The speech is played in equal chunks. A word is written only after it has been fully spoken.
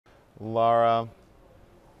Lara,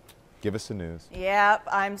 give us the news. Yep,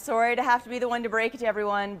 I'm sorry to have to be the one to break it to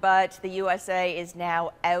everyone, but the USA is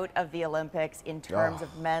now out of the Olympics in terms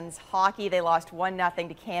of men's hockey. They lost 1-0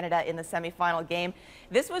 to Canada in the semifinal game.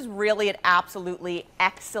 This was really an absolutely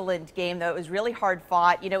excellent game, though. It was really hard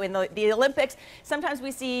fought. You know, in the Olympics, sometimes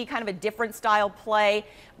we see kind of a different style play,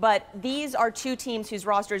 but these are two teams whose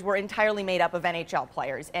rosters were entirely made up of NHL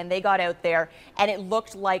players, and they got out there, and it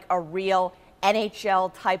looked like a real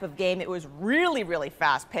NHL type of game. It was really, really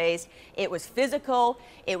fast-paced. It was physical.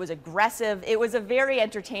 It was aggressive. It was a very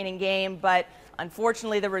entertaining game, but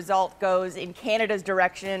unfortunately the result goes in Canada's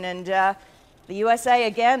direction, and the USA,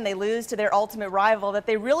 again, they lose to their ultimate rival that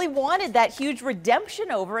they really wanted that huge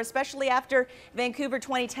redemption over, especially after Vancouver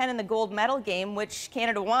 2010 in the gold medal game, which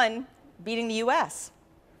Canada won, beating the US.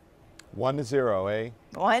 1-0, eh?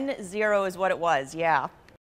 1-0 is what it was, yeah.